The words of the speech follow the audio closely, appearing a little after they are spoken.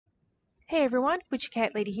Hey everyone,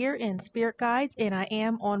 WitchyCatLady here in Spirit Guides, and I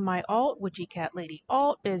am on my alt. WitchyCatLady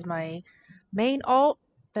alt is my main alt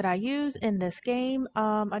that I use in this game.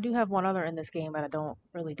 I do have one other in this game, but I don't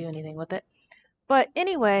really do anything with it. But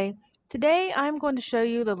anyway, today I'm going to show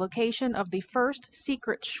you the location of the first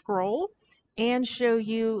secret scroll and show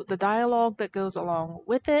you the dialogue that goes along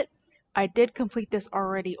with it. I did complete this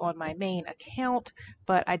already on my main account,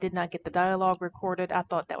 but I did not get the dialogue recorded. I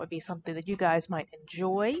thought that would be something that you guys might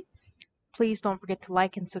enjoy. Please don't forget to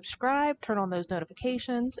like and subscribe, turn on those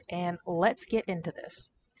notifications, and let's get into this.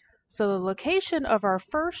 So the location of our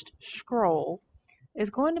first scroll is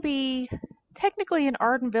going to be technically in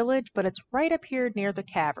Arden Village, but it's right up here near the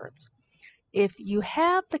caverns. If you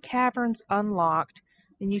have the caverns unlocked,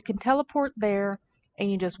 then you can teleport there and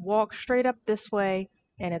you just walk straight up this way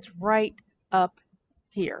and it's right up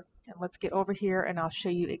here. And let's get over here and I'll show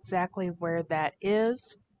you exactly where that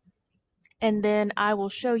is. And then I will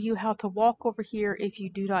show you how to walk over here if you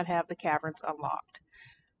do not have the caverns unlocked.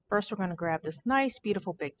 First, we're going to grab this nice,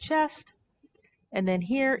 beautiful big chest, and then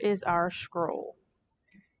here is our scroll.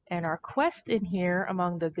 And our quest in here,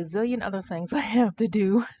 among the gazillion other things I have to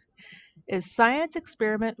do, is Science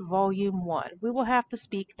Experiment Volume 1. We will have to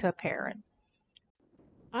speak to Perrin.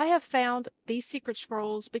 I have found these secret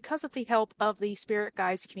scrolls because of the help of the Spirit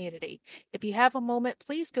Guides community. If you have a moment,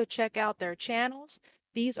 please go check out their channels.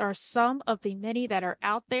 These are some of the many that are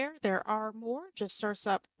out there. There are more. Just search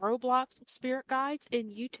up Roblox Spirit Guides in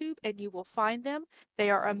YouTube and you will find them.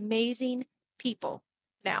 They are amazing people.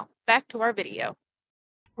 Now, back to our video.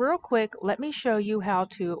 Real quick, let me show you how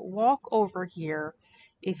to walk over here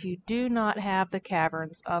if you do not have the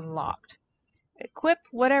caverns unlocked. Equip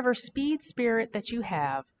whatever speed spirit that you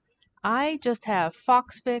have. I just have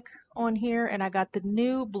Foxvic on here and I got the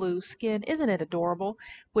new blue skin. Isn't it adorable?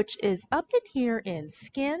 Which is up in here in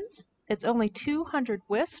skins. It's only 200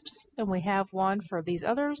 wisps and we have one for these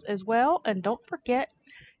others as well. And don't forget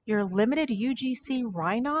your limited UGC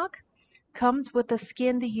Rhinoc comes with a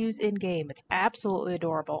skin to use in game. It's absolutely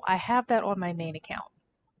adorable. I have that on my main account.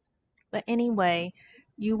 But anyway,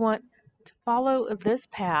 you want to follow this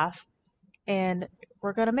path and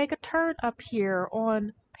we're going to make a turn up here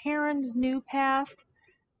on Perrin's new path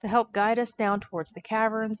to help guide us down towards the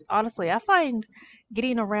caverns. Honestly, I find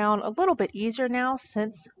getting around a little bit easier now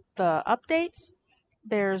since the updates.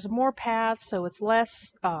 There's more paths, so it's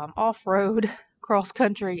less off-road,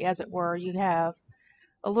 cross-country as it were. You have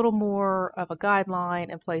a little more of a guideline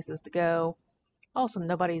and places to go. Also,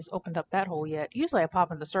 nobody's opened up that hole yet. Usually I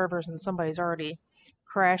pop into servers and somebody's already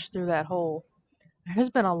crashed through that hole. There's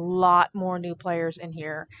been a lot more new players in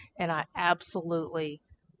here, and I absolutely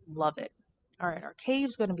love it. Alright, our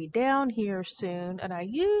cave's going to be down here soon, and I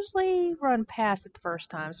usually run past it the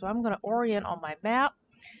first time, so I'm going to orient on my map.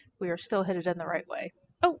 We are still headed in the right way.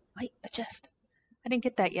 Oh, wait, a chest. I didn't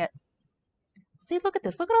get that yet. See, look at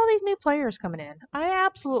this. Look at all these new players coming in. I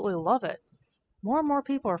absolutely love it. More and more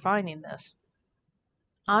people are finding this.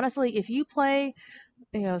 Honestly, if you play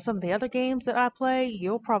some of the other games that I play,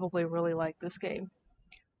 you'll probably really like this game.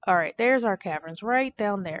 Alright, there's our caverns right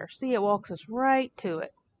down there. See, it walks us right to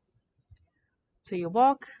it. So you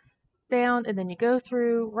walk down and then you go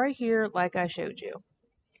through right here like I showed you.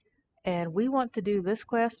 And we want to do this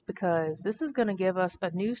quest because this is going to give us a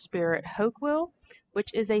new spirit, Hoquil, which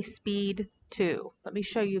is a speed 2. Let me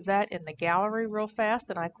show you that in the gallery real fast,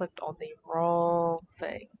 and I clicked on the wrong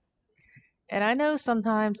thing. And I know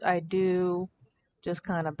sometimes I do just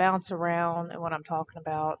kind of bounce around and what I'm talking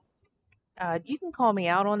about. You can call me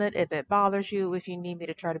out on it if it bothers you. If you need me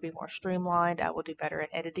to try to be more streamlined, I will do better at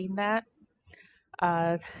editing that.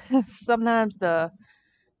 Sometimes the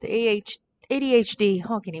ADHD, I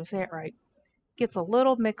can't even say it right, gets a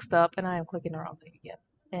little mixed up and I am clicking the wrong thing again.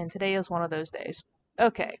 And today is one of those days.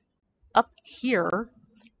 Okay, up here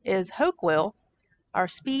is Hoquil, our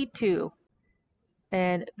speed 2.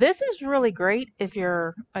 And this is really great if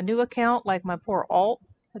you're a new account like my poor alt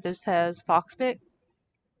that just has Foxpick.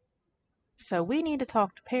 So we need to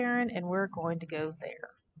talk to Perrin and we're going to go there.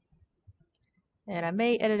 And I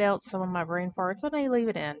may edit out some of my brain farts. I may leave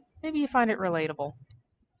it in. Maybe you find it relatable.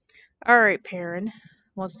 Alright, Perrin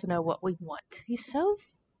wants to know what we want. He's so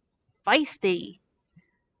feisty.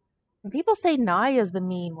 And people say Naya's the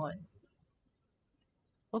mean one.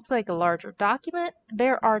 Looks like a larger document.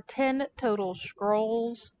 There are 10 total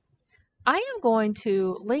scrolls. I am going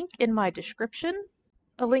to link in my description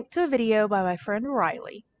a link to a video by my friend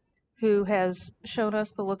Riley, who has shown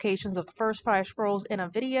us the locations of the first 5 scrolls in a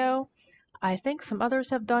video. I think some others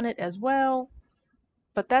have done it as well,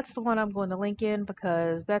 but that's the one I'm going to link in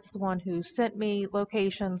because that's the one who sent me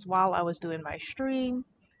locations while I was doing my stream,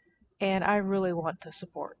 and I really want to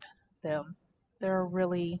support them. They're a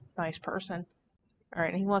really nice person.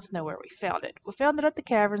 Alright, and he wants to know where we found it. We found it at the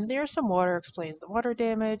caverns near some water, explains the water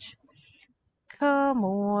damage. Come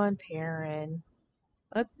on, Perrin.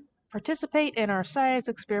 Let's participate in our science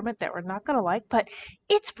experiment that we're not going to like, but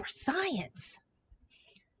it's for science.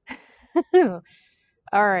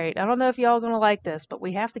 Alright, I don't know if y'all are going to like this, but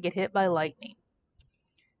we have to get hit by lightning.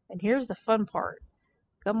 And here's the fun part.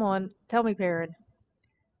 Come on, tell me, Perrin.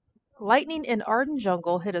 Lightning in Arden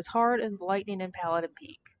Jungle hit as hard as lightning in Paladin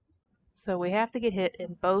Peak. So we have to get hit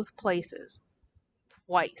in both places.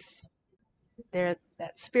 Twice. They're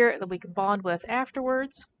that spirit that we can bond with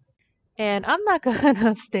afterwards. And I'm not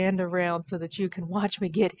gonna stand around so that you can watch me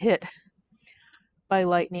get hit by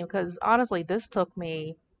lightning, because honestly, this took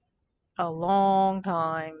me a long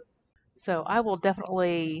time. So I will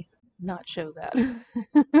definitely not show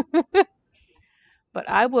that. But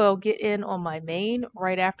I will get in on my main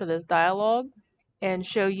right after this dialogue and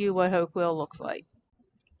show you what Hoquil looks like.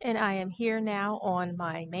 And I am here now on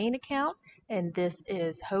my main account, and this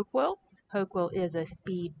is Hoquil. Hoquil is a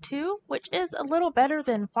speed 2, which is a little better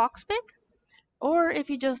than Foxpick. Or if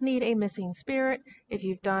you just need a missing spirit, if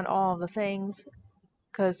you've done all of the things.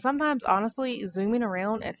 Because sometimes, honestly, zooming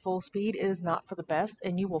around at full speed is not for the best,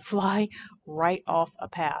 and you will fly right off a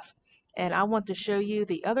path. And I want to show you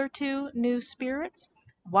the other two new spirits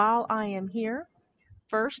while I am here.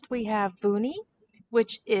 First, we have Vuni,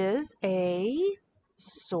 which is a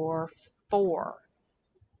Soar 4.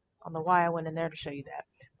 I don't know why I went in there to show you that.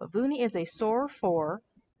 But Vuni is a Soar 4.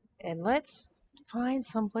 And let's find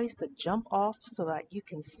some place to jump off so that you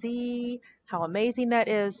can see how amazing that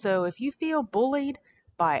is. So if you feel bullied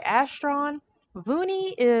by Astron,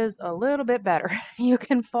 Vuni is a little bit better. You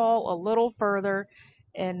can fall a little further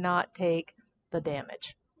and not take the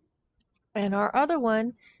damage. And our other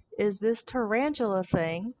one is this tarantula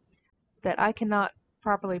thing that I cannot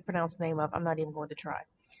properly pronounce the name of. I'm not even going to try.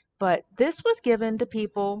 But this was given to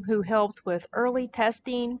people who helped with early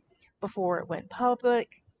testing before it went public.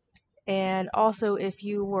 And also if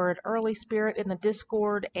you were an early spirit in the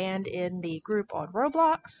Discord and in the group on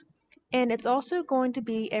Roblox. And it's also going to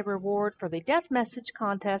be a reward for the death message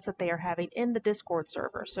contest that they are having in the Discord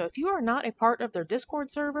server. So if you are not a part of their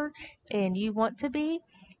Discord server and you want to be,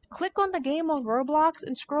 click on the game on Roblox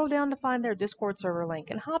and scroll down to find their Discord server link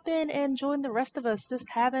and hop in and join the rest of us just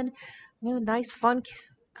having nice fun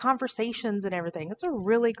conversations and everything. It's a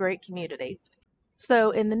really great community.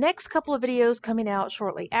 So in the next couple of videos coming out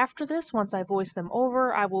shortly after this, once I voice them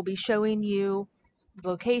over, I will be showing you the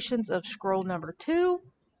locations of scroll number 2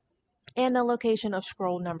 and the location of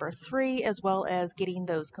scroll number 3, as well as getting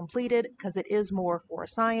those completed, because it is more for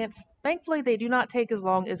science. Thankfully, they do not take as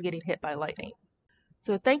long as getting hit by lightning.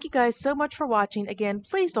 So thank you guys so much for watching. Again,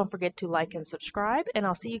 please don't forget to like and subscribe, and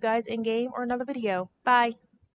I'll see you guys in game or another video. Bye!